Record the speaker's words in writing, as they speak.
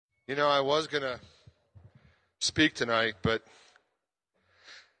You know, I was going to speak tonight, but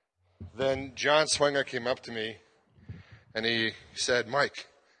then John Swinger came up to me and he said, Mike,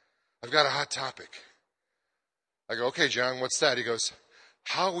 I've got a hot topic. I go, okay, John, what's that? He goes,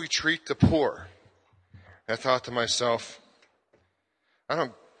 how we treat the poor. And I thought to myself, I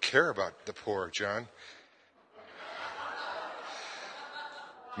don't care about the poor, John.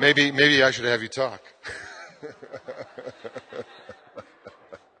 Maybe I should have you talk.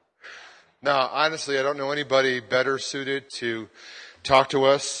 Now, honestly, I don't know anybody better suited to talk to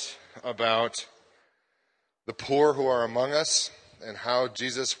us about the poor who are among us and how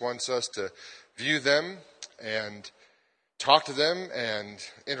Jesus wants us to view them and talk to them and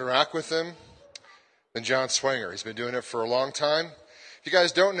interact with them than John Swinger. He's been doing it for a long time. If you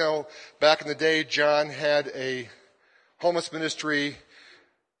guys don't know, back in the day, John had a homeless ministry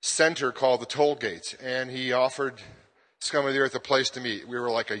center called the Toll Gate, and he offered scum of the earth a place to meet. We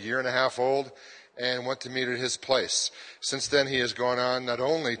were like a year and a half old and went to meet at his place. Since then, he has gone on not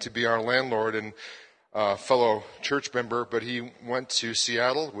only to be our landlord and fellow church member, but he went to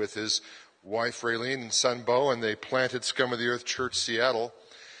Seattle with his wife Raylene and son Bo, and they planted Scum of the Earth Church Seattle,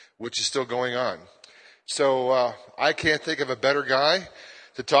 which is still going on. So I can't think of a better guy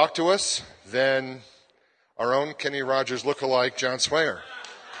to talk to us than our own Kenny Rogers lookalike, John Swinger.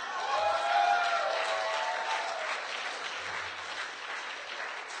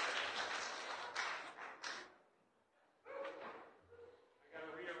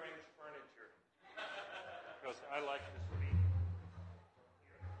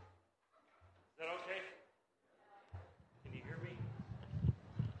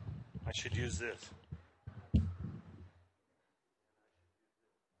 I should use this.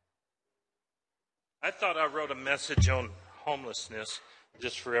 I thought I wrote a message on homelessness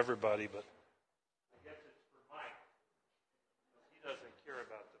just for everybody, but I guess it's for Mike. He doesn't care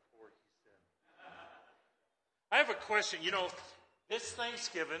about the poor, he said. I have a question. You know, this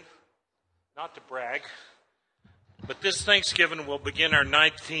Thanksgiving, not to brag, but this Thanksgiving will begin our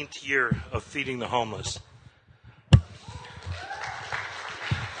 19th year of feeding the homeless.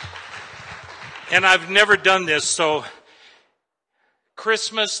 And I've never done this, so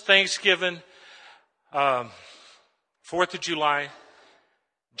Christmas, Thanksgiving, 4th of July,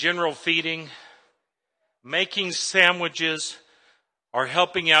 general feeding, making sandwiches, or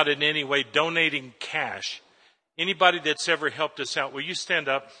helping out in any way, donating cash. Anybody that's ever helped us out, will you stand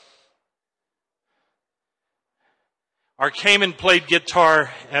up? Or came and played guitar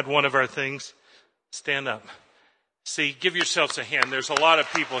at one of our things, stand up. See, give yourselves a hand. There's a lot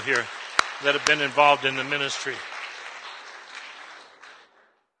of people here that have been involved in the ministry.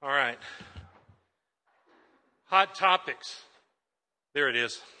 All right. Hot topics. There it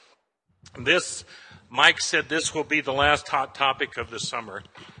is. Mike said this will be the last hot topic of the summer.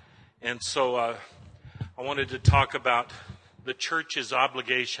 And so I wanted to talk about the church's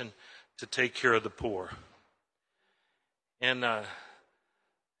obligation to take care of the poor. And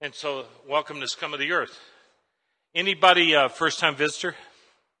so welcome to Scum of the Earth. Anybody first-time visitor?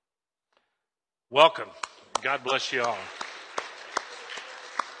 Welcome. God bless you all.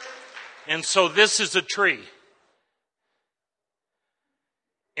 And so this is a tree.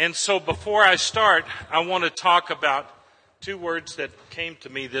 And so before I start, I want to talk about two words that came to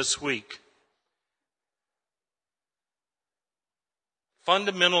me this week.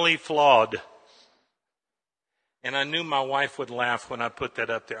 Fundamentally flawed. And I knew my wife would laugh when I put that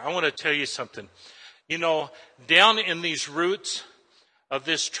up there. I want to tell you something. You know, down in these roots of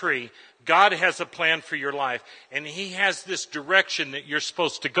this tree, God has a plan for your life, and He has this direction that you're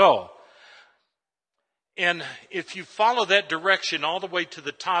supposed to go. And if you follow that direction all the way to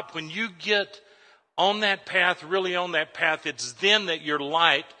the top, when you get on that path, really on that path, it's then that your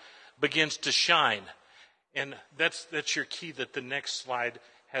light begins to shine. And that's your key, that the next slide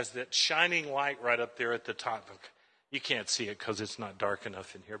has that shining light right up there at the top. You can't see it because it's not dark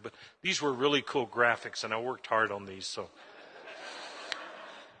enough in here, but these were really cool graphics, and I worked hard on these, so...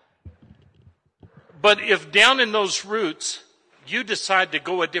 But if down in those roots, you decide to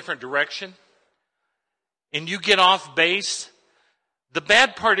go a different direction and you get off base, the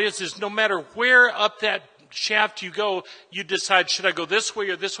bad part is no matter where up that shaft you go, you decide, should I go this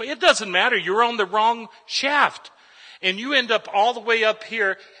way or this way? It doesn't matter. You're on the wrong shaft. And you end up all the way up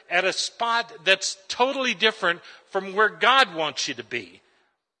here at a spot that's totally different from where God wants you to be.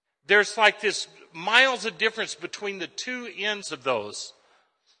 There's like this miles of difference between the two ends of those.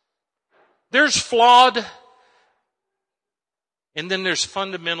 There's flawed, and then there's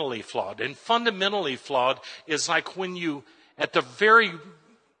fundamentally flawed. And fundamentally flawed is like when you, at the very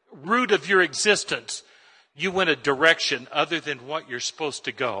root of your existence, you went a direction other than what you're supposed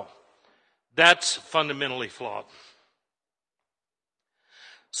to go. That's fundamentally flawed.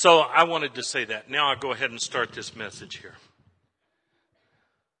 So I wanted to say that. Now I'll go ahead and start this message here.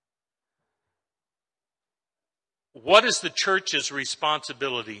 What is the church's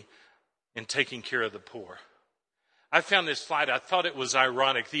responsibility in taking care of the poor? I found this slide. I thought it was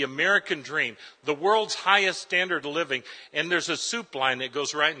ironic. The American dream, the world's highest standard of living, and there's a soup line that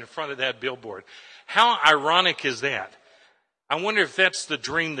goes right in front of that billboard. How ironic is that? I wonder if that's the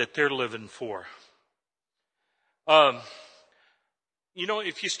dream that they're living for.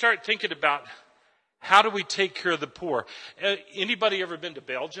 If you start thinking about how do we take care of the poor? Anybody ever been to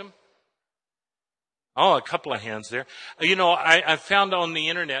Belgium? Oh, a couple of hands there. I found on the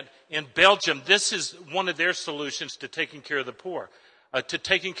internet in Belgium, this is one of their solutions to taking care of the poor, to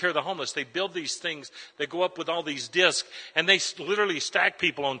taking care of the homeless. They build these things that go up with all these discs, and they literally stack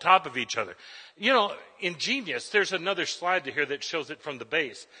people on top of each other. Ingenious. There's another slide here that shows it from the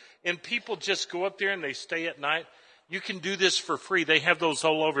base. And people just go up there and they stay at night. You can do this for free. They have those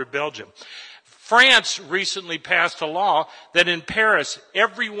all over Belgium. France recently passed a law that in Paris,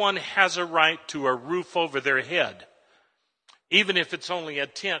 everyone has a right to a roof over their head, even if it's only a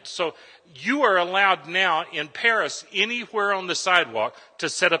tent. So you are allowed now in Paris, anywhere on the sidewalk, to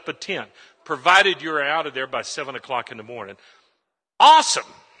set up a tent, provided you're out of there by 7 o'clock in the morning. Awesome.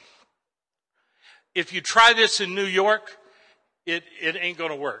 If you try this in New York, it ain't going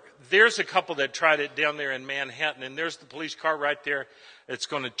to work. There's a couple that tried it down there in Manhattan, and there's the police car right there. It's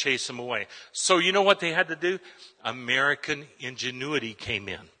going to chase them away. So you know what they had to do? American ingenuity came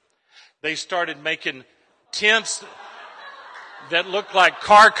in. They started making tents that looked like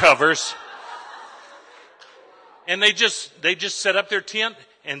car covers, and they just set up their tent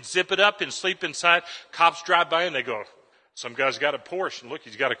and zip it up and sleep inside. Cops drive by and they go, some guy's got a Porsche, and look,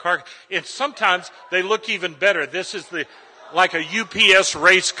 he's got a car. And sometimes they look even better. This is like a UPS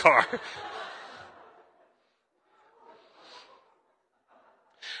race car.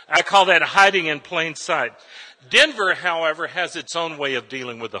 I call that hiding in plain sight. Denver, however, has its own way of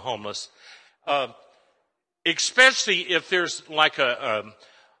dealing with the homeless, especially if there's like a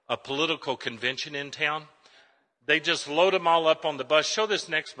political convention in town. They just load them all up on the bus. Show this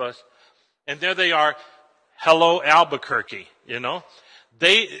next bus. And there they are. Hello, Albuquerque, I've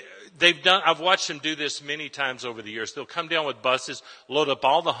watched them do this many times over the years. They'll come down with buses, load up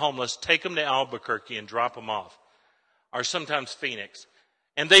all the homeless, take them to Albuquerque and drop them off. Or sometimes Phoenix.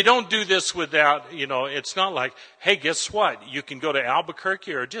 And they don't do this without, it's not like, hey, guess what? You can go to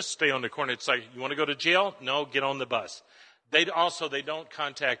Albuquerque or just stay on the corner. It's like, you want to go to jail? No, get on the bus. They don't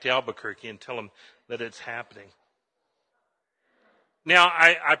contact Albuquerque and tell them that it's happening. Now,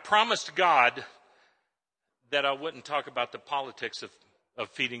 I promised God that I wouldn't talk about the politics of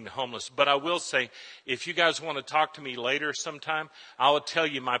feeding the homeless. But I will say, if you guys want to talk to me later sometime, I will tell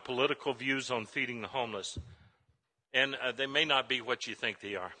you my political views on feeding the homeless. And they may not be what you think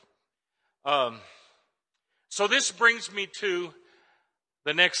they are. So this brings me to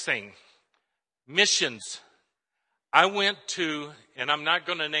the next thing. Missions. I went to, and I'm not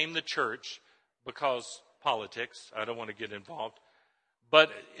going to name the church because politics, I don't want to get involved. But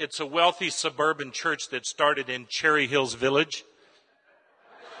it's a wealthy suburban church that started in Cherry Hills Village.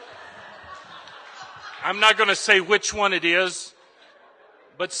 I'm not going to say which one it is.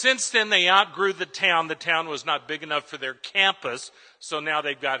 But since then, they outgrew the town. The town was not big enough for their campus, so now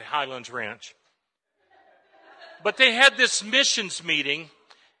they've got Highlands Ranch. But they had this missions meeting,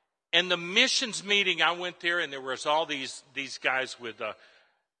 and the missions meeting, I went there, and there was all these guys with,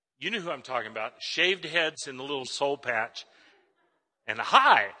 you know who I'm talking about, shaved heads and the little soul patch. And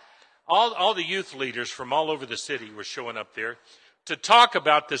all the youth leaders from all over the city were showing up there to talk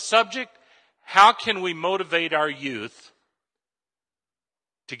about the subject, how can we motivate our youth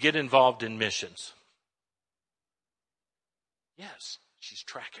to get involved in missions? Yes, she's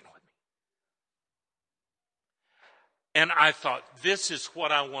tracking with me. And I thought, this is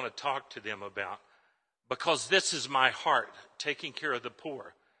what I want to talk to them about, because this is my heart, taking care of the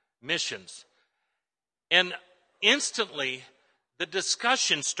poor, missions. And instantly, the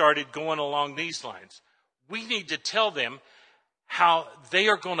discussion started going along these lines. We need to tell them how they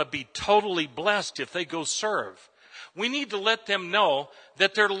are going to be totally blessed if they go serve. We need to let them know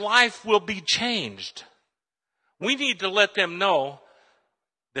that their life will be changed. We need to let them know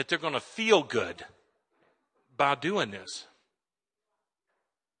that they're going to feel good by doing this.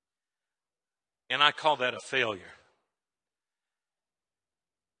 And I call that a failure.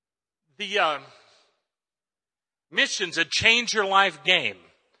 The mission's a change your life game.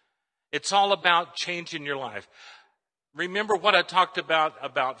 It's all about changing your life. Remember what I talked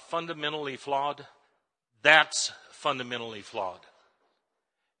about fundamentally flawed? That's fundamentally flawed.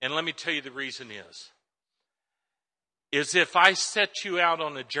 And let me tell you the reason is if I set you out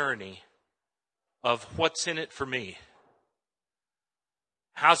on a journey of what's in it for me,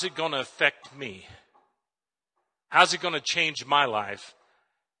 how's it going to affect me? How's it going to change my life?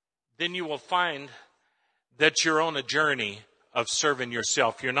 Then you will find that you're on a journey of serving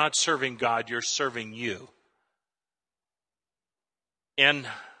yourself. You're not serving God, you're serving you. And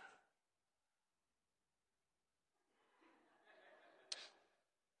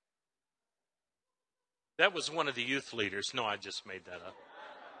that was one of the youth leaders. No, I just made that up.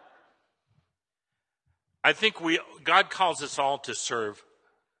 I think God calls us all to serve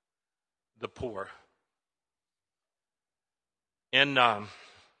the poor. And I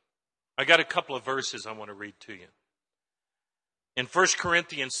got a couple of verses I want to read to you. In 1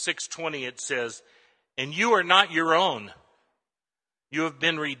 Corinthians 6:20 it says, "And you are not your own. You have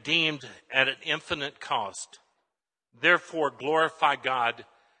been redeemed at an infinite cost. Therefore glorify God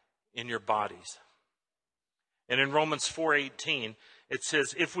in your bodies." And in Romans 4:18 it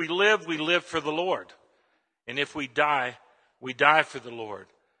says, "If we live for the Lord. And if we die for the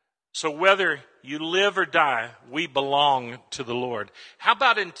Lord. So whether you live or die, we belong to the Lord." How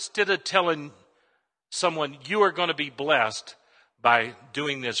about instead of telling someone you are going to be blessed by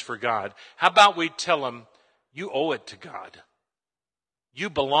doing this for God, how about we tell them you owe it to God. You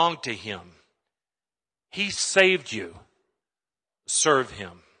belong to Him. He saved you. Serve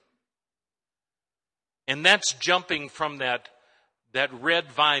Him. And that's jumping from that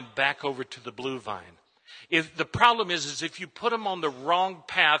red vine back over to the blue vine. If the problem is if you put them on the wrong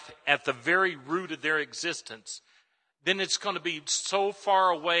path at the very root of their existence, then it's going to be so far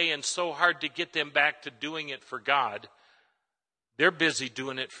away and so hard to get them back to doing it for God. They're busy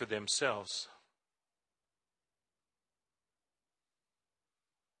doing it for themselves.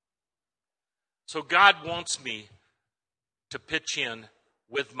 So God wants me to pitch in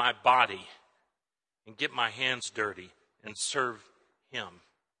with my body and get my hands dirty and serve Him.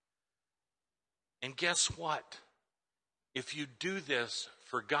 And guess what? If you do this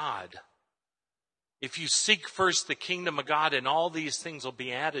for God, if you seek first the kingdom of God and all these things will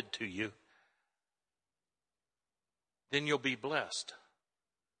be added to you, then you'll be blessed.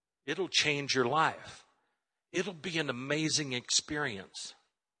 It'll change your life. It'll be an amazing experience.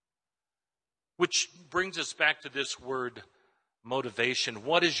 Which brings us back to this word motivation.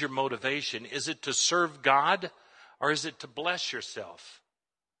 What is your motivation? Is it to serve God or is it to bless yourself?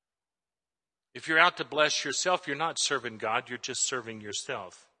 If you're out to bless yourself, you're not serving God, you're just serving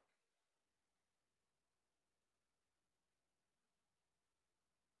yourself.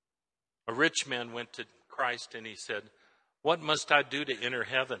 A rich man went to Christ and he said, "What must I do to enter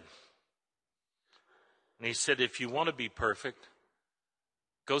heaven?" And he said, "If you want to be perfect,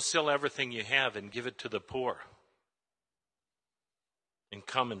 go sell everything you have and give it to the poor. And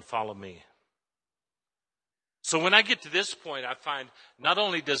come and follow me." So when I get to this point, I find not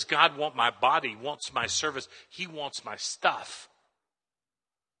only does God want my body, wants my service, He wants my stuff.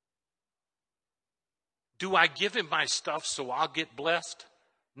 Do I give Him my stuff so I'll get blessed?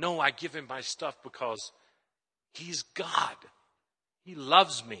 No, I give Him my stuff because He's God. He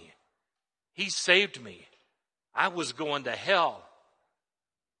loves me. He saved me. I was going to hell.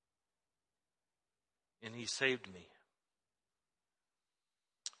 And He saved me.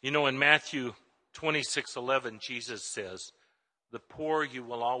 You know, in Matthew 26:11, Jesus says, "The poor you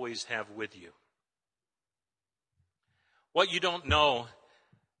will always have with you." What you don't know,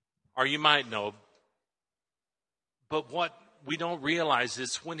 or you might know, but what we don't realize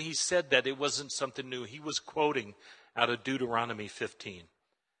is when He said that, it wasn't something new. He was quoting out of Deuteronomy 15.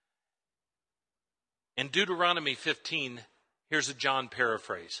 In Deuteronomy 15, here's a John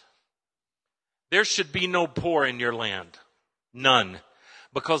paraphrase. "There should be no poor in your land, none.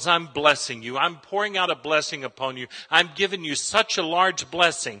 Because I'm blessing you. I'm pouring out a blessing upon you. I'm giving you such a large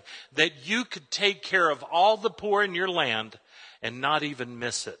blessing that you could take care of all the poor in your land and not even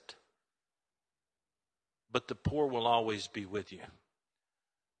miss it. But the poor will always be with you."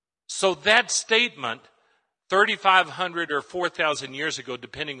 So that statement, 3,500 or 4,000 years ago,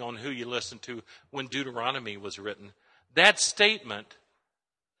 depending on who you listen to, when Deuteronomy was written, that statement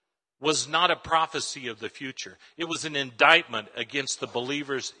was not a prophecy of the future. It was an indictment against the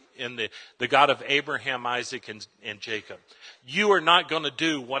believers in the God of Abraham, Isaac, and Jacob. You are not going to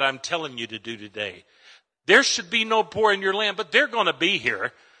do what I'm telling you to do today. There should be no poor in your land, but they're going to be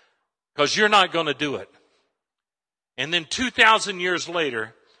here because you're not going to do it. And then 2,000 years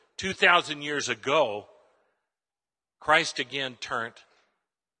later, 2,000 years ago, Christ again turned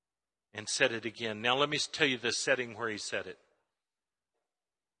and said it again. Now let me tell you the setting where He said it.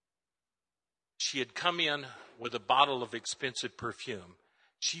 She had come in with a bottle of expensive perfume.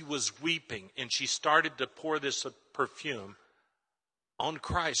 She was weeping, and she started to pour this perfume on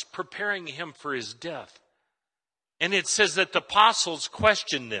Christ, preparing him for his death. And it says that the apostles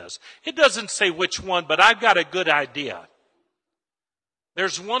questioned this. It doesn't say which one, but I've got a good idea.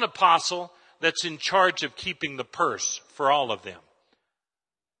 There's one apostle that's in charge of keeping the purse for all of them.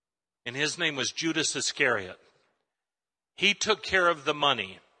 And his name was Judas Iscariot. He took care of the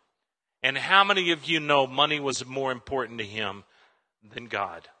money. And how many of you know money was more important to him than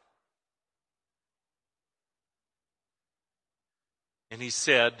God? And he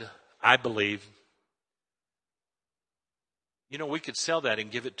said, I believe, we could sell that and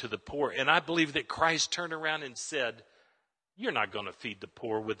give it to the poor. And I believe that Christ turned around and said, you're not going to feed the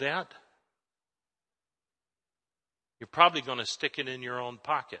poor with that. You're probably going to stick it in your own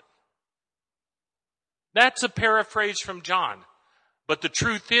pocket. That's a paraphrase from John. But the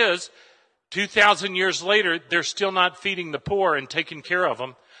truth is, 2,000 years later, they're still not feeding the poor and taking care of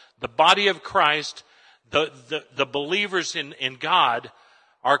them. The body of Christ, the believers in God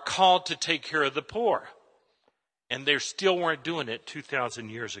are called to take care of the poor. And they still weren't doing it 2,000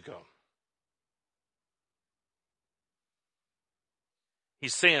 years ago.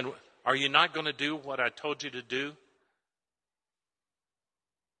 He's saying, are you not going to do what I told you to do?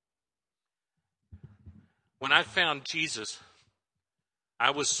 When I found Jesus, I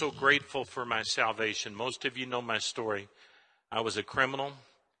was so grateful for my salvation. Most of you know my story. I was a criminal.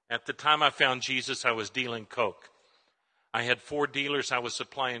 At the time I found Jesus, I was dealing coke. I had 4 dealers I was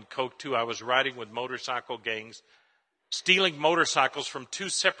supplying coke to. I was riding with motorcycle gangs, stealing motorcycles from 2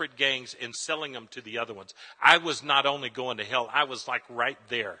 separate gangs and selling them to the other ones. I was not only going to hell, I was like right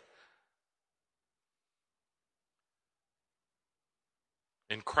there.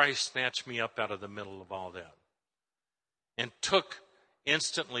 And Christ snatched me up out of the middle of all that and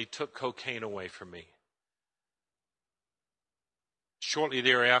instantly took cocaine away from me. Shortly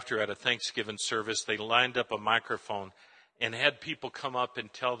thereafter, at a Thanksgiving service, they lined up a microphone and had people come up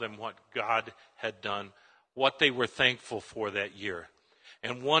and tell them what God had done, what they were thankful for that year.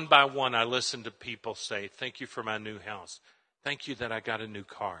 And one by one, I listened to people say, thank you for my new house. Thank you that I got a new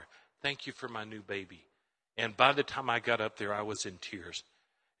car. Thank you for my new baby. And by the time I got up there, I was in tears.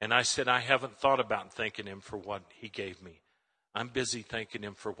 And I said, I haven't thought about thanking him for what he gave me. I'm busy thanking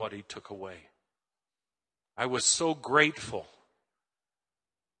him for what he took away. I was so grateful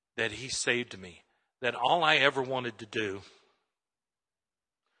that he saved me, that all I ever wanted to do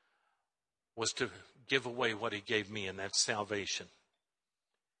was to give away what he gave me, and that's salvation.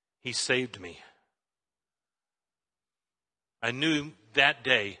 He saved me. I knew that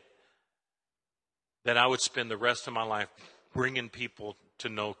day that I would spend the rest of my life bringing people to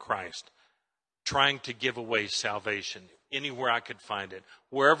know Christ, trying to give away salvation anywhere I could find it.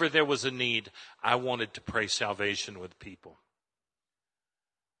 Wherever there was a need, I wanted to pray salvation with people.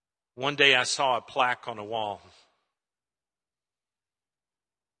 One day I saw a plaque on a wall,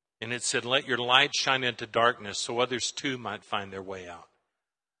 and it said, let your light shine into darkness so others too might find their way out.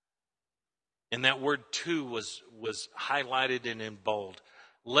 And that word too was highlighted and in bold.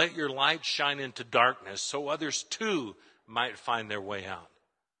 Let your light shine into darkness so others too might find their way out.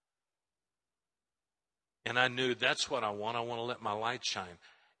 And I knew that's what I want. I want to let my light shine.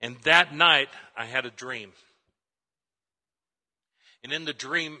 And that night I had a dream. And in the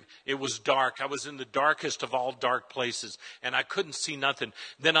dream, it was dark. I was in the darkest of all dark places, and I couldn't see nothing.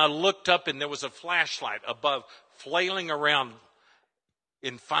 Then I looked up, and there was a flashlight above, flailing around,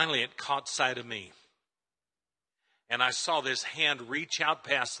 and finally it caught sight of me. And I saw this hand reach out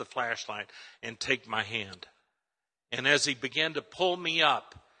past the flashlight and take my hand. And as he began to pull me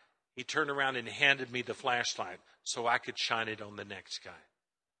up, he turned around and handed me the flashlight so I could shine it on the next guy.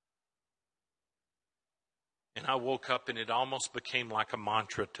 And I woke up and it almost became like a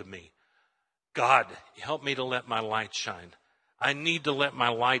mantra to me. God, help me to let my light shine. I need to let my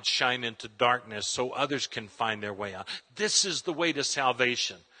light shine into darkness so others can find their way out. This is the way to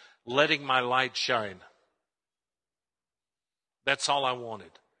salvation, letting my light shine. That's all I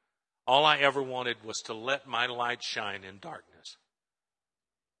wanted. All I ever wanted was to let my light shine in darkness.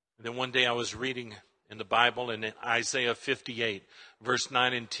 And then one day I was reading in the Bible, and in Isaiah 58, verse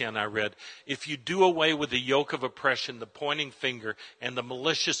 9 and 10, I read, if you do away with the yoke of oppression, the pointing finger, and the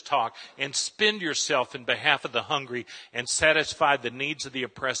malicious talk, and spend yourself in behalf of the hungry, and satisfy the needs of the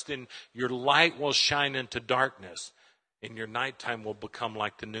oppressed, then your light will shine into darkness, and your nighttime will become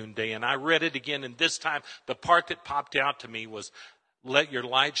like the noonday. And I read it again, and this time, the part that popped out to me was, let your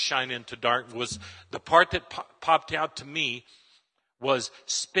light shine into darkness. The part that popped out to me was,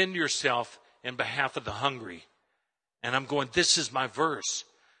 spend yourself in behalf of the hungry. And I'm going, this is my verse.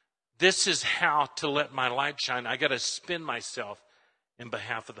 This is how to let my light shine. I got to spend myself in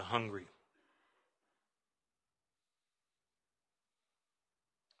behalf of the hungry.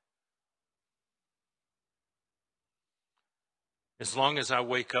 As long as I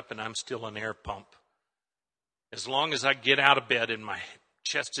wake up and I'm still an air pump, as long as I get out of bed and my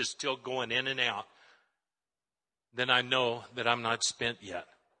chest is still going in and out, then I know that I'm not spent yet.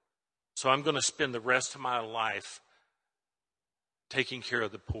 So I'm going to spend the rest of my life taking care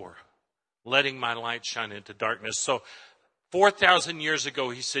of the poor, letting my light shine into darkness. So 4,000 years ago,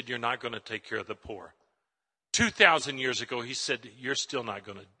 he said, you're not going to take care of the poor. 2,000 years ago, he said, you're still not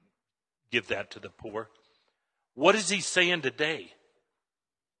going to give that to the poor. What is he saying today?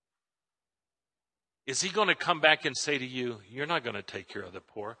 Is he going to come back and say to you, you're not going to take care of the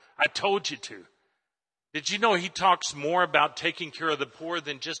poor? I told you to. Did you know he talks more about taking care of the poor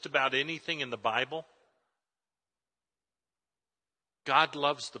than just about anything in the Bible? God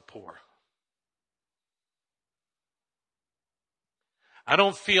loves the poor. I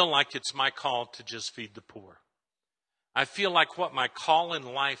don't feel like it's my call to just feed the poor. I feel like what my call in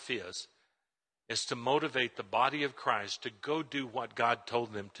life is to motivate the body of Christ to go do what God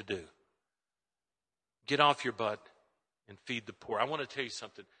told them to do. Get off your butt and feed the poor. I want to tell you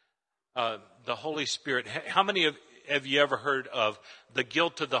something. The Holy Spirit, how many have you ever heard of the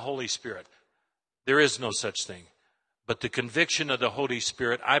guilt of the Holy Spirit? There is no such thing. But the conviction of the Holy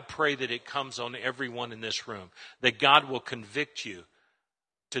Spirit, I pray that it comes on everyone in this room, that God will convict you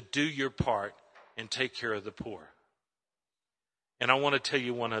to do your part and take care of the poor. And I want to tell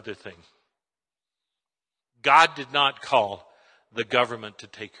you one other thing. God did not call the government to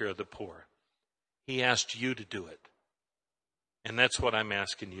take care of the poor. He asked you to do it. And that's what I'm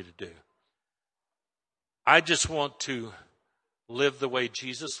asking you to do. I just want to live the way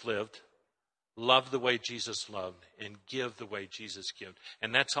Jesus lived, love the way Jesus loved, and give the way Jesus gave.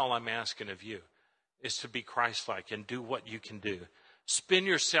 And that's all I'm asking of you, is to be Christ-like and do what you can do. Spend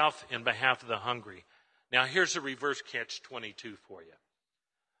yourself in behalf of the hungry. Now, here's a reverse catch-22 for you.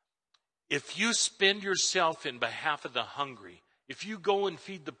 If you spend yourself in behalf of the hungry, if you go and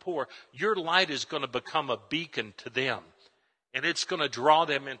feed the poor, your light is going to become a beacon to them. And it's going to draw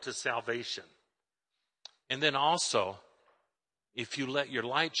them into salvation. And then also, if you let your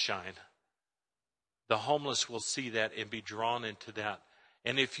light shine, the homeless will see that and be drawn into that.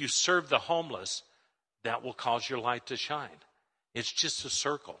 And if you serve the homeless, that will cause your light to shine. It's just a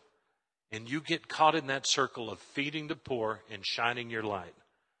circle. And you get caught in that circle of feeding the poor and shining your light.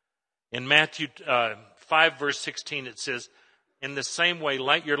 In Matthew 5, verse 16, it says, in the same way,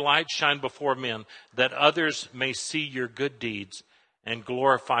 let your light shine before men, that others may see your good deeds and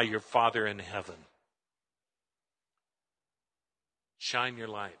glorify your Father in heaven. Shine your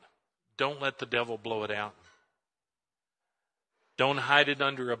light. Don't let the devil blow it out. Don't hide it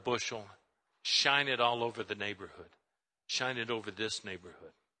under a bushel. Shine it all over the neighborhood. Shine it over this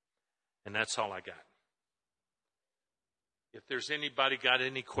neighborhood. And that's all I got. If there's anybody got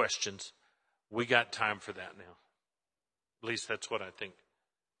any questions, we got time for that now. At least that's what I think.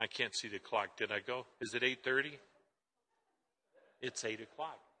 I can't see the clock. Did I go? Is it 8:30? It's 8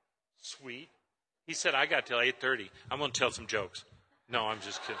 o'clock. Sweet. He said I got till 8:30. I'm going to tell some jokes. No, I'm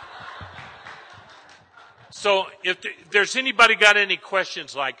just kidding. So if there's anybody got any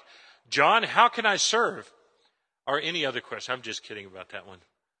questions like, John, how can I serve? Or any other question. I'm just kidding about that one.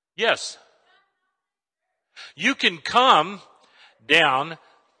 Yes. You can come down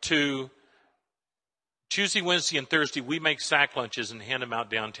to Tuesday, Wednesday, and Thursday. We make sack lunches and hand them out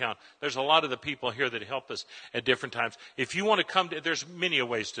downtown. There's a lot of the people here that help us at different times. If you want to come, there's many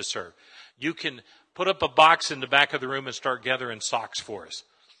ways to serve. You can put up a box in the back of the room and start gathering socks for us.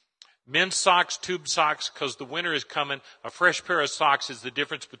 Men's socks, tube socks, because the winter is coming. A fresh pair of socks is the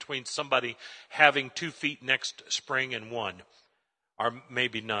difference between somebody having 2 feet next spring and one, or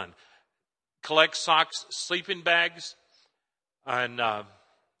maybe none. Collect socks, sleeping bags, and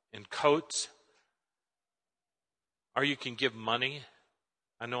coats. Or you can give money.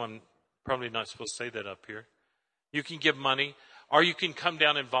 I know I'm probably not supposed to say that up here. You can give money, or you can come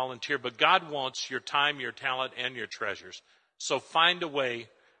down and volunteer. But God wants your time, your talent, and your treasures. So find a way,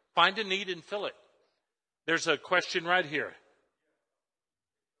 find a need and fill it. There's a question right here.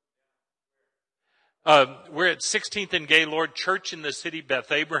 We're at 16th and Gaylord Church in the city,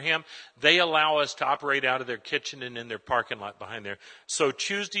 Beth Abraham. They allow us to operate out of their kitchen and in their parking lot behind there. So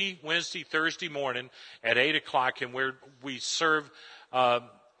Tuesday, Wednesday, Thursday morning at 8 o'clock, and we serve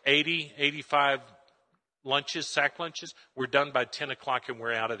 80, 85 lunches, sack lunches. We're done by 10 o'clock and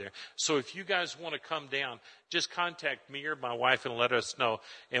we're out of there. So if you guys want to come down, just contact me or my wife and let us know,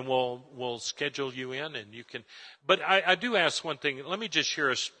 and we'll schedule you in, and you can. But I do ask one thing. Let me just share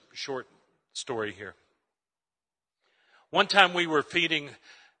a short story here. One time we were feeding,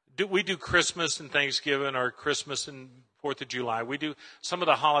 we do Christmas and Thanksgiving or Christmas and 4th of July. We do some of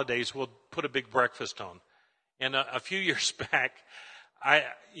the holidays, we'll put a big breakfast on. And a few years back, I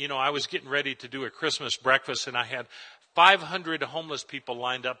was getting ready to do a Christmas breakfast, and I had 500 homeless people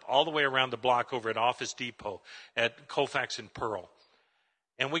lined up all the way around the block over at Office Depot at Colfax and Pearl.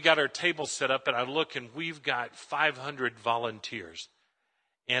 And we got our table set up, and I look, and we've got 500 volunteers.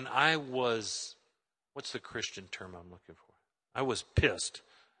 And I was, what's the Christian term I'm looking for? I was pissed.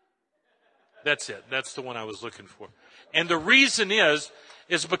 That's it. That's the one I was looking for. And the reason is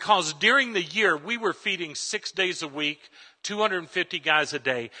because during the year, we were feeding 6 days a week, 250 guys a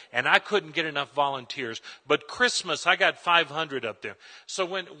day, and I couldn't get enough volunteers. But Christmas, I got 500 up there. So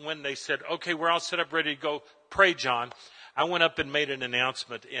when they said, okay, we're all set up, ready to go, pray, John, I went up and made an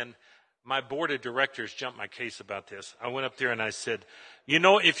announcement, and my board of directors jumped my case about this. I went up there and I said,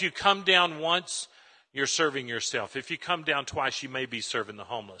 if you come down once, you're serving yourself. If you come down twice, you may be serving the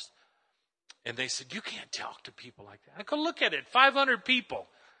homeless. And they said, you can't talk to people like that. I go, look at it, 500 people.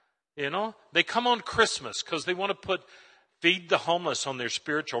 They come on Christmas because they want to feed the homeless on their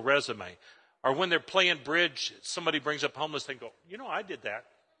spiritual resume. Or when they're playing bridge, somebody brings up homeless, they go, I did that.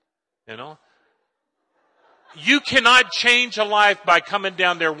 You cannot change a life by coming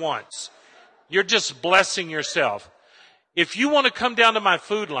down there once. You're just blessing yourself. If you want to come down to my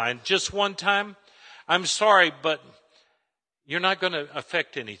food line just one time, I'm sorry, but you're not going to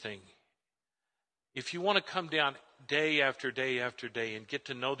affect anything. If you want to come down day after day after day and get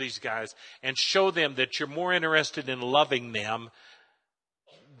to know these guys and show them that you're more interested in loving them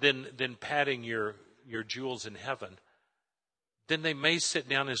than patting your jewels in heaven, then they may sit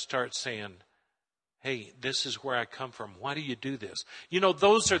down and start saying, hey, this is where I come from. Why do you do this?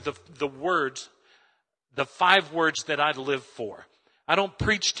 Those are the words, the 5 words that I live for. I don't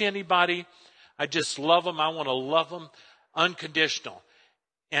preach to anybody. I just love them. I want to love them unconditional.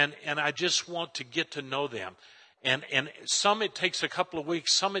 And I just want to get to know them. And some it takes a couple of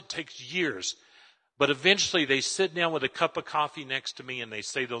weeks, some it takes years. But eventually they sit down with a cup of coffee next to me and they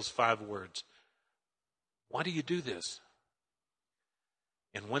say those 5 words. Why do you do this?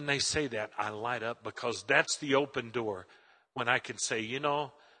 And when they say that, I light up because that's the open door when I can say,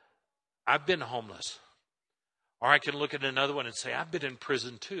 I've been homeless. Or I can look at another one and say, I've been in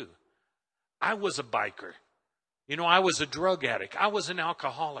prison too. I was a biker. I was a drug addict. I was an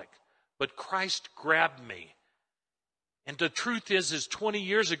alcoholic. But Christ grabbed me. And the truth is 20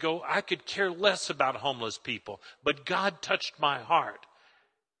 years ago, I could care less about homeless people. But God touched my heart.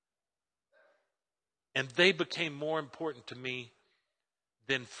 And they became more important to me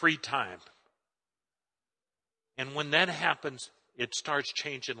than free time. And when that happens, it starts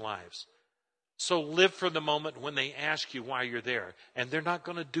changing lives. So live for the moment when they ask you why you're there. And they're not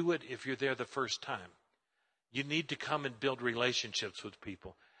going to do it if you're there the first time. You need to come and build relationships with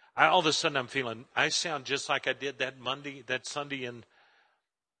people. All of a sudden I'm feeling, I sound just like I did that Sunday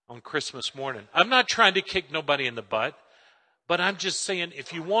on Christmas morning. I'm not trying to kick nobody in the butt, but I'm just saying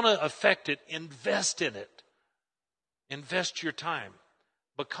if you want to affect it, invest in it. Invest your time.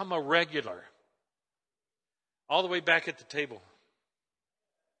 Become a regular. All the way back at the table.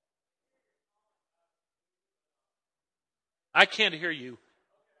 I can't hear you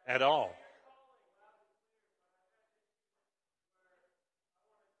at all.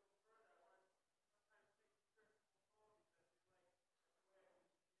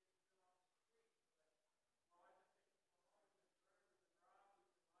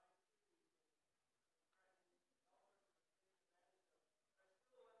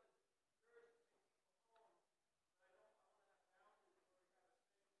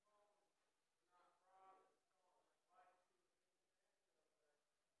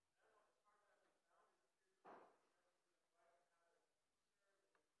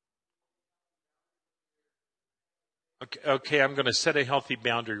 Okay, I'm going to set a healthy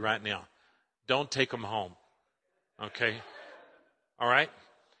boundary right now. Don't take them home. Okay? All right?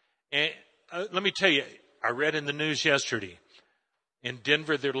 And let me tell you, I read in the news yesterday, in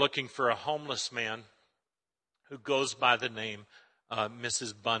Denver, they're looking for a homeless man who goes by the name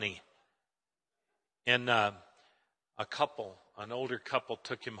Mrs. Bunny. And an older couple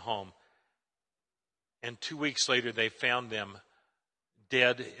took him home. And 2 weeks later, they found them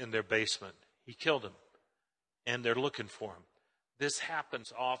dead in their basement. He killed them. And they're looking for him. This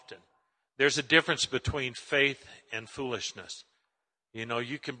happens often. There's a difference between faith and foolishness.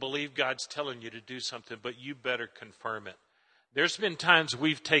 You can believe God's telling you to do something, but you better confirm it. There's been times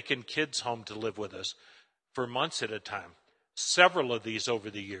we've taken kids home to live with us for months at a time. Several of these over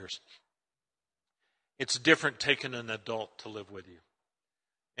the years. It's different taking an adult to live with you.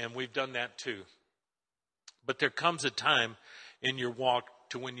 And we've done that too. But there comes a time in your walk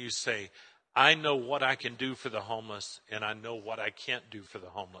to when you say, I know what I can do for the homeless, and I know what I can't do for the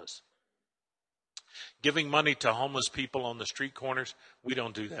homeless. Giving money to homeless people on the street corners, we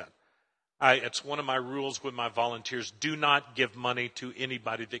don't do that. It's one of my rules with my volunteers. Do not give money to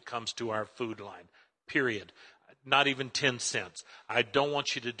anybody that comes to our food line, period. Not even 10 cents. I don't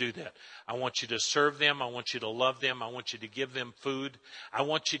want you to do that. I want you to serve them. I want you to love them. I want you to give them food.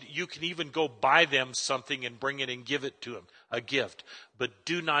 You can even go buy them something and bring it and give it to them, a gift. But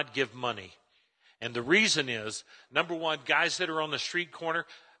do not give money. And the reason is, number one, guys that are on the street corner,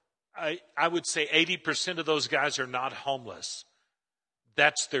 I would say 80% of those guys are not homeless.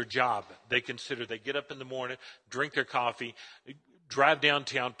 That's their job. They get up in the morning, drink their coffee, drive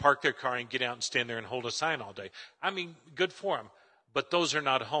downtown, park their car, and get out and stand there and hold a sign all day. I mean, good for them. But those are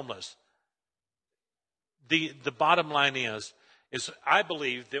not homeless. The bottom line is I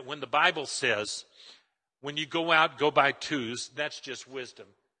believe that when the Bible says, when you go out, go buy twos, that's just wisdom.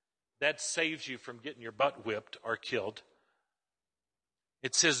 That saves you from getting your butt whipped or killed.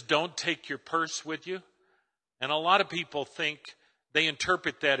 It says, don't take your purse with you. And a lot of people think, they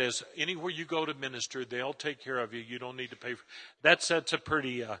interpret that as anywhere you go to minister, they'll take care of you. You don't need to pay for it. That's a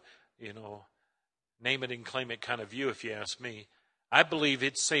pretty, name it and claim it kind of view, if you ask me. I believe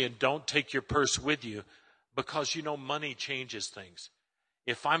it's saying don't take your purse with you because, money changes things.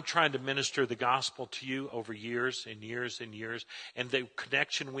 If I'm trying to minister the gospel to you over years and years and years, and the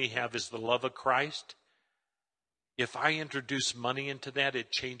connection we have is the love of Christ, if I introduce money into that,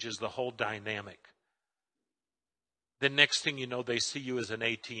 it changes the whole dynamic. The next thing you know, they see you as an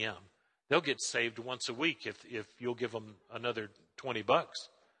ATM. They'll get saved once a week if you'll give them another $20.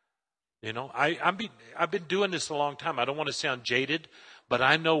 I've been doing this a long time. I don't want to sound jaded, but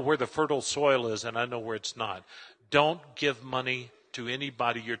I know where the fertile soil is and I know where it's not. Don't give money to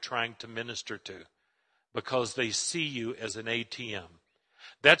anybody you're trying to minister to because they see you as an ATM.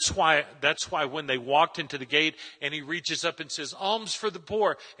 That's why when they walked into the gate and he reaches up and says, alms for the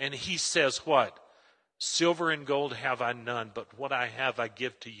poor, and he says what? Silver and gold have I none, but what I have I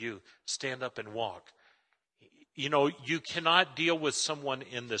give to you. Stand up and walk. You cannot deal with someone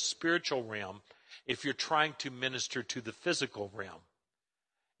in the spiritual realm if you're trying to minister to the physical realm.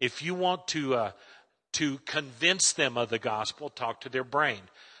 If you want to convince them of the gospel, talk to their brain.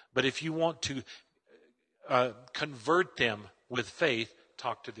 But if you want to convert them with faith,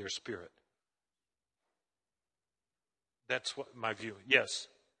 talk to their spirit. That's what my view. Yes.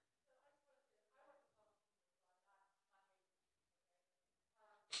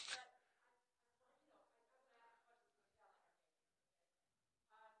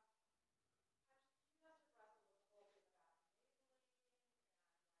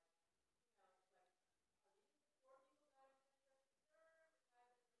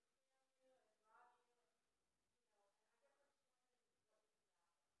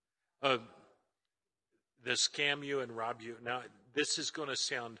 The scam you and rob you. Now, this is going to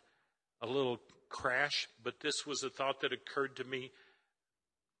sound a little crash, but this was a thought that occurred to me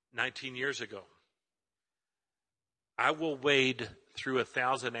 19 years ago. I will wade through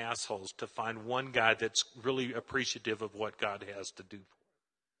 1,000 assholes to find one guy that's really appreciative of what God has to do.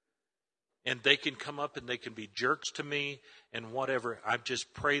 And they can come up and they can be jerks to me and whatever. I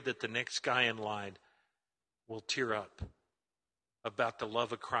just pray that the next guy in line will tear up about the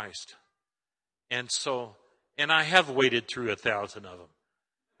love of Christ. And I have waded through 1,000 of them.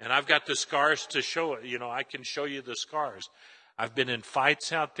 And I've got the scars to show it. I can show you the scars. I've been in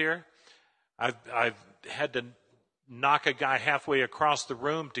fights out there. I've had to knock a guy halfway across the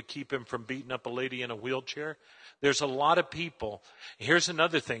room to keep him from beating up a lady in a wheelchair. There's a lot of people. Here's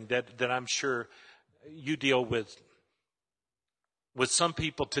another thing that I'm sure you deal with. With some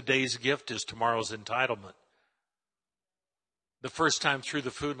people, today's gift is tomorrow's entitlement. The first time through the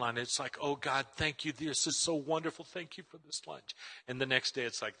food line, it's like, oh, God, thank you. This is so wonderful. Thank you for this lunch. And the next day,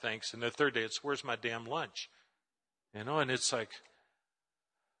 it's like, thanks. And the third day, it's, where's my damn lunch? And it's like,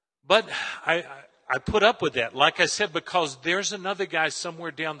 but I put up with that, like I said, because there's another guy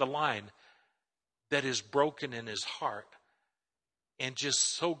somewhere down the line that is broken in his heart and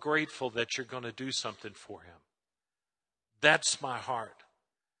just so grateful that you're going to do something for him. That's my heart.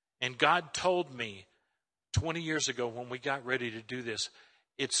 And God told me 20 years ago when we got ready to do this,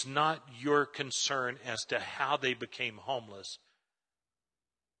 it's not your concern as to how they became homeless.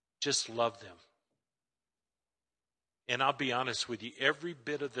 Just love them. And I'll be honest with you, every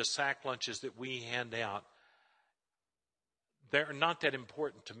bit of the sack lunches that we hand out, they're not that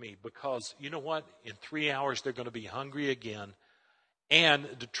important to me because, you know what? In 3 hours, they're going to be hungry again. And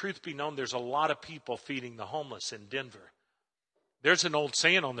the truth be known, there's a lot of people feeding the homeless in Denver. There's an old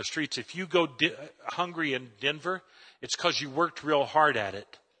saying on the streets, if you go hungry in Denver, it's because you worked real hard at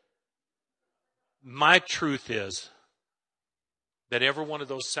it. My truth is that every one of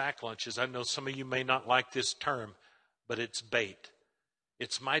those sack lunches, I know some of you may not like this term, but it's bait.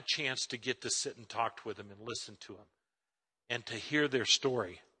 It's my chance to get to sit and talk with them and listen to them and to hear their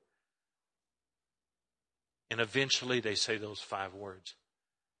story. And eventually they say those 5 words.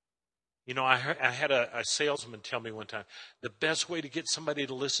 You know, I had a salesman tell me one time, the best way to get somebody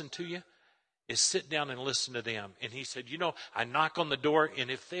to listen to you is sit down and listen to them. And he said, you know, I knock on the door,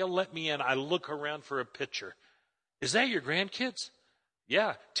 and if they'll let me in, I look around for a picture. Is that your grandkids?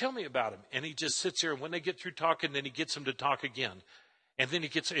 Yeah, tell me about them. And he just sits there, and when they get through talking, then he gets them to talk again. And then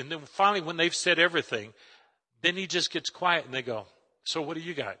finally, when they've said everything, then he just gets quiet, and they go, so what do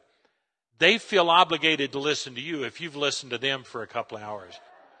you got? They feel obligated to listen to you if you've listened to them for a couple of hours.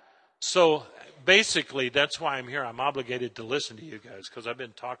 So basically, that's why I'm here. I'm obligated to listen to you guys because I've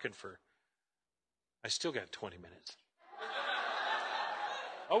been talking I still got 20 minutes.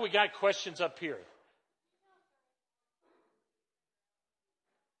 Oh, we got questions up here.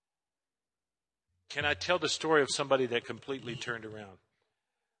 Can I tell the story of somebody that completely turned around?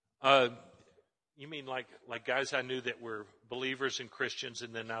 You mean like guys I knew that were believers and Christians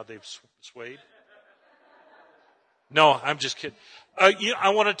and then now they've swayed? No, I'm just kidding.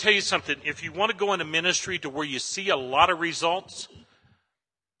 I want to tell you something. If you want to go into ministry to where you see a lot of results,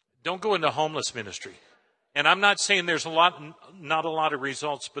 don't go into homeless ministry. And I'm not saying there's not a lot of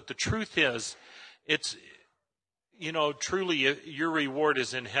results, but the truth is, it's, you know, truly your reward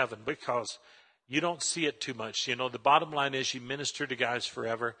is in heaven because you don't see it too much. You know, the bottom line is you minister to guys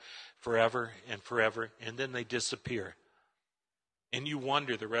forever, and then they disappear. And you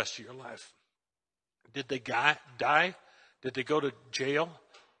wonder the rest of your life. Did they die? Did they go to jail?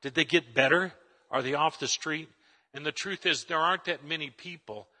 Did they get better? Are they off the street? And the truth is there aren't that many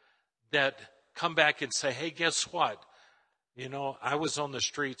people that come back and say, hey, guess what? You know, I was on the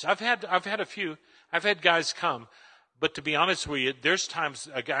streets. I've had a few. I've had guys come. But to be honest with you, there's times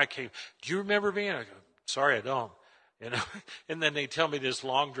a guy came, do you remember me? And I go, sorry, I don't. You know, and then they tell me this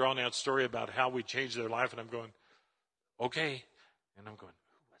long, drawn-out story about how we changed their life. And I'm going, okay. And I'm going,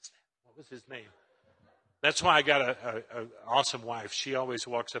 who was that? What was his name? That's why I got an awesome wife. She always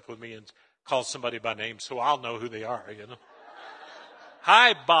walks up with me and calls somebody by name so I'll know who they are, you know.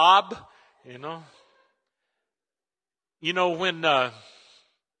 Hi, Bob, you know. You know, when, I'll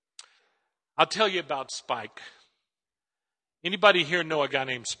tell you about Spike. Anybody here know a guy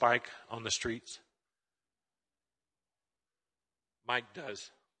named Spike on the streets? Mike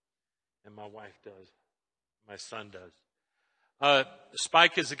does, and my wife does. My son does.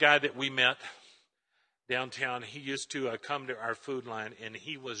 Spike is a guy that we met downtown. He used to come to our food line, and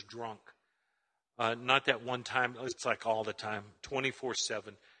he was drunk. Not that one time. It's like all the time,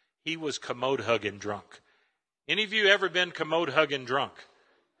 24/7. He was commode-hugging drunk. Any of you ever been commode-hugging drunk?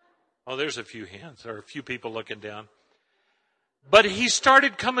 Oh, there's a few hands, or a few people looking down. But he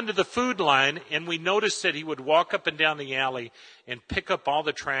started coming to the food line, and we noticed that he would walk up and down the alley and pick up all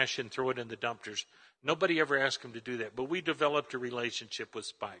the trash and throw it in the dumpsters. Nobody ever asked him to do that, but we developed a relationship with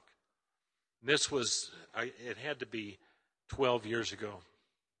Spike. It had to be 12 years ago.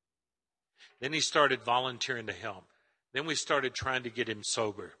 Then he started volunteering to help. Then we started trying to get him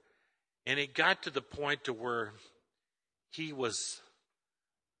sober. And it got to the point to where he was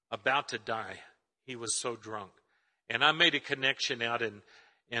about to die. He was so drunk. And I made a connection out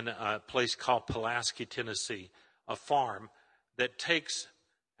in a place called Pulaski, Tennessee, a farm that takes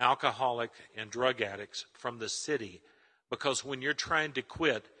alcoholic and drug addicts from the city. Because when you're trying to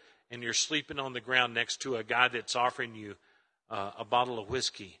quit and you're sleeping on the ground next to a guy that's offering you a bottle of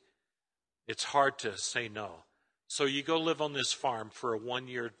whiskey, it's hard to say no. So you go live on this farm for a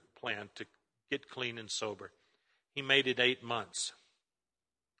 1-year plan to get clean and sober. He made it 8 months.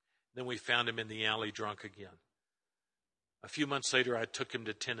 Then we found him in the alley drunk again. A few months later, I took him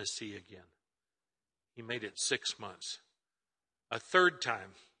to Tennessee again. He made it 6 months. A third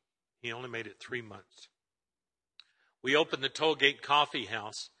time, he only made it 3 months. We opened the Tollgate Coffee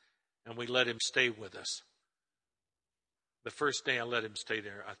House, and we let him stay with us. The first day I let him stay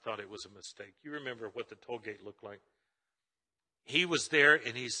there, I thought it was a mistake. You remember what the Tollgate looked like. He was there,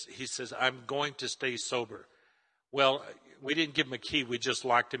 and he says, I'm going to stay sober. Well, we didn't give him a key. We just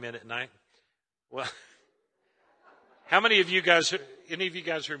locked him in at night. Well, any of you guys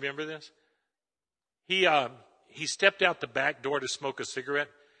remember this? He stepped out the back door to smoke a cigarette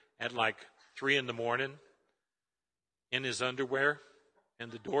at like 3 a.m. in his underwear,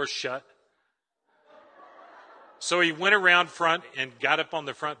 and the door shut. So he went around front and got up on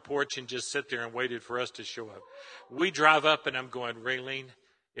the front porch and just sat there and waited for us to show up. We drive up and I'm going, Raylene,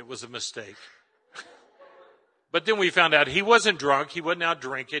 it was a mistake. But then we found out he wasn't drunk. He wasn't out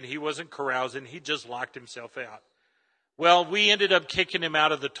drinking. He wasn't carousing. He just locked himself out. Well, we ended up kicking him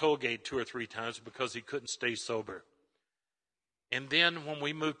out of the toll gate 2 or 3 times because he couldn't stay sober. And then when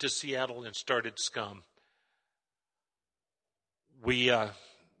we moved to Seattle and started Scum, we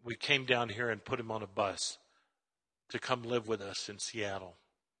came down here and put him on a bus to come live with us in Seattle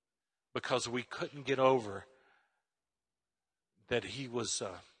because we couldn't get over that he was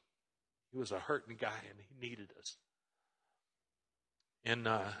a hurting guy and he needed us. And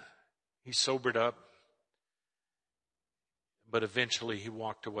he sobered up, but eventually he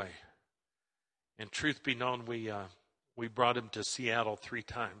walked away. And truth be known, we brought him to Seattle 3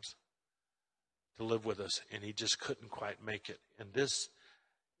 times to live with us, and he just couldn't quite make it. And this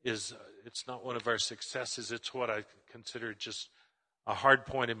is, it's not one of our successes. It's what I consider just a hard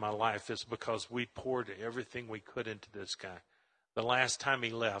point in my life, is because we poured everything we could into this guy. The last time he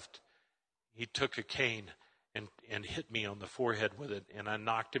left, he took a cane and hit me on the forehead with it, and I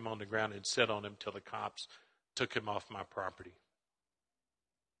knocked him on the ground and sat on him till the cops took him off my property.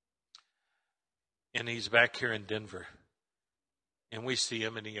 And he's back here in Denver, and we see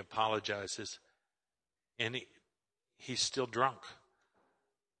him and he apologizes, and he's still drunk.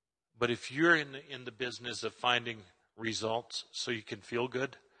 But if you're in the business of finding results so you can feel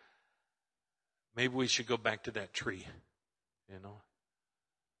good, maybe we should go back to that tree,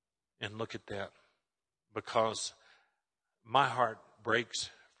 and look at that. Because my heart breaks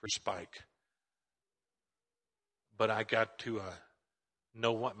for Spike. But I got to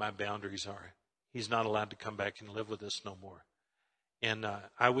know what my boundaries are. He's not allowed to come back and live with us no more. And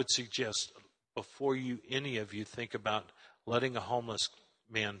I would suggest, before any of you think about letting a homeless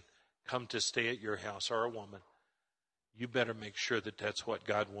man come to stay at your house, or a woman, you better make sure that that's what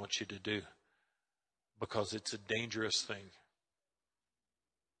God wants you to do, because it's a dangerous thing.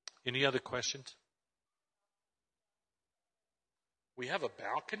 Any other questions? We have a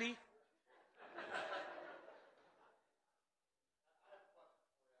balcony?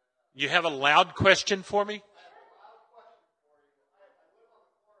 You have a loud question for me?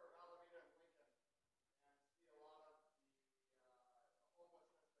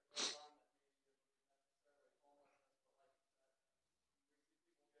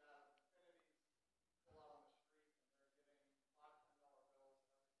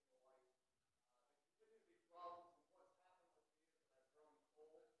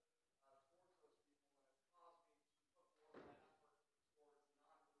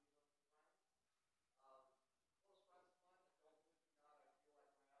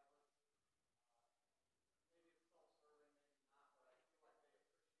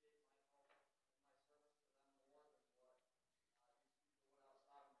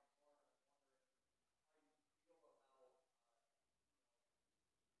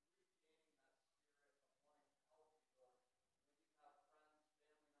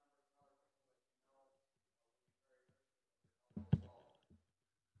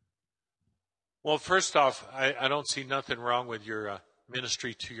 Well, first off, I don't see nothing wrong with your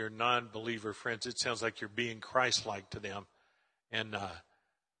ministry to your non-believer friends. It sounds like you're being Christ-like to them. And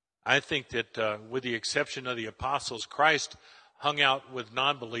I think that with the exception of the apostles, Christ hung out with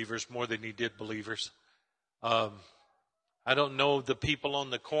non-believers more than he did believers. I don't know the people on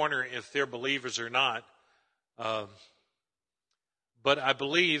the corner if they're believers or not. But I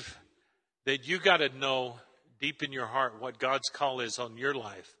believe that you got to know deep in your heart what God's call is on your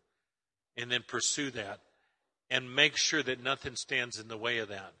life, and then pursue that and make sure that nothing stands in the way of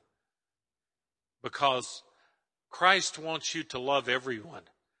that. Because Christ wants you to love everyone.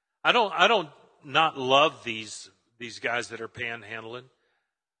 I don't not love these guys that are panhandling.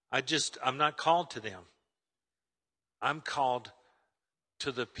 I'm not called to them. I'm called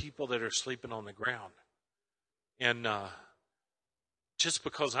to the people that are sleeping on the ground. And just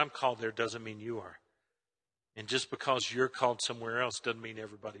because I'm called there doesn't mean you are. And just because you're called somewhere else doesn't mean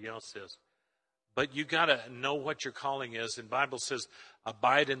everybody else is. But you got to know what your calling is. And the Bible says,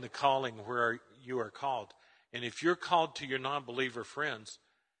 abide in the calling where you are called. And if you're called to your non-believer friends,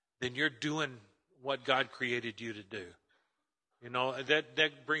 then you're doing what God created you to do.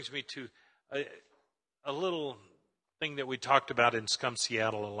 That brings me to a little thing that we talked about in Scum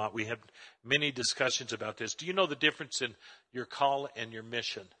Seattle a lot. We had many discussions about this. Do you know the difference in your call and your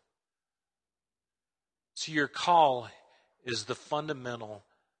mission? See, your call is the fundamental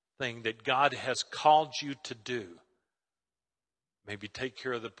thing that God has called you to do. Maybe take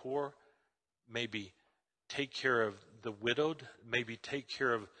care of the poor, maybe take care of the widowed, maybe take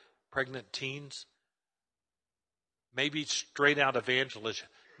care of pregnant teens. maybe straight out evangelism.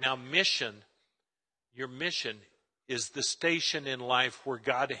 Now, your mission is the station in life where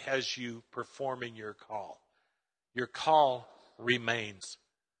God has you performing your call. Your call remains.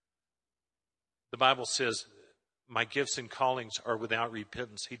 The Bible says, my gifts and callings are without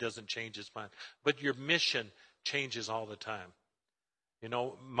repentance. He doesn't change his mind. But your mission changes all the time. You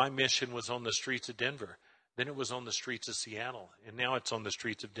know, my mission was on the streets of Denver. Then it was on the streets of Seattle. And now it's on the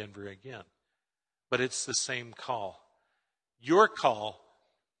streets of Denver again. But it's the same call. Your call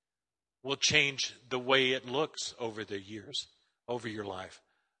will change the way it looks over the years, over your life.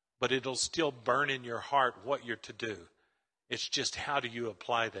 But it'll still burn in your heart what you're to do. It's just how do you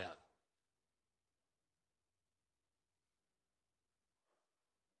apply that?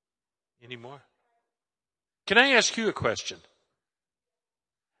 Any more? Can I ask you a question?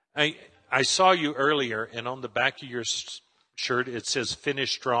 I saw you earlier, and on the back of your shirt it says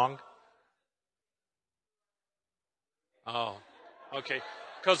 "Finish Strong." Oh, okay.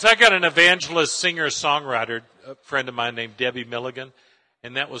 Because I got an evangelist, singer, songwriter, a friend of mine named Debbie Milligan,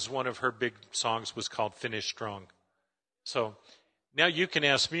 and that was one of her big songs was called "Finish Strong." So now you can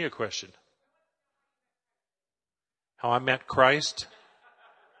ask me a question. How I met Christ?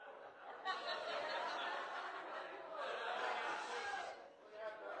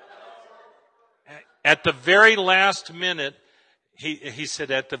 At the very last minute, he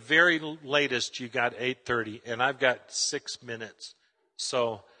said, at the very latest, you got 8:30, and I've got 6 minutes.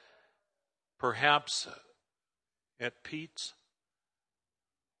 So perhaps at Pete's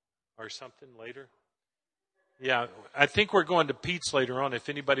or something later. Yeah, I think we're going to Pete's later on. If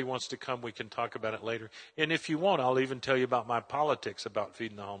anybody wants to come, we can talk about it later. And if you want, I'll even tell you about my politics about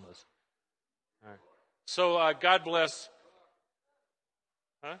feeding the homeless. All right. So God bless.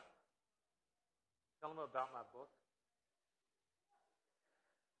 Huh? Tell them about my book.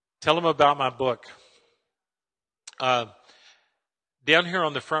 Tell them about my book. Down here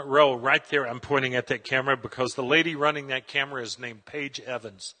on the front row, right there, I'm pointing at that camera because the lady running that camera is named Paige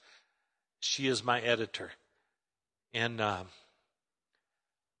Evans. She is my editor. And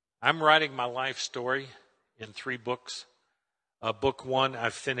I'm writing my life story in 3 books. Book 1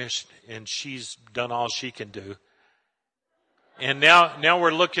 I've finished, and she's done all she can do. And now we're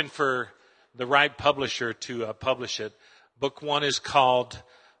looking for the right publisher to publish it. Book 1 is called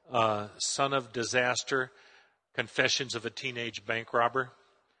Son of Disaster, Confessions of a Teenage Bank Robber.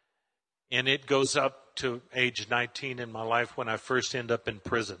 And it goes up to age 19 in my life when I first end up in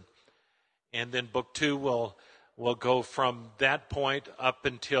prison. And then book 2 will go from that point up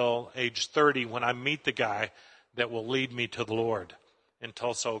until age 30 when I meet the guy that will lead me to the Lord in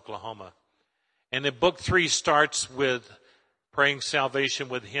Tulsa, Oklahoma. And then book 3 starts with praying salvation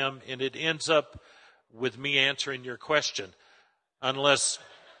with him, and it ends up with me answering your question, unless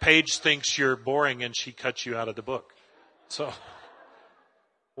Paige thinks you're boring and she cuts you out of the book. So,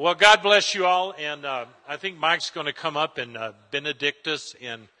 well, God bless you all, and I think Mike's going to come up and benedict us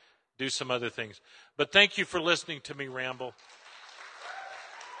and do some other things. But thank you for listening to me ramble.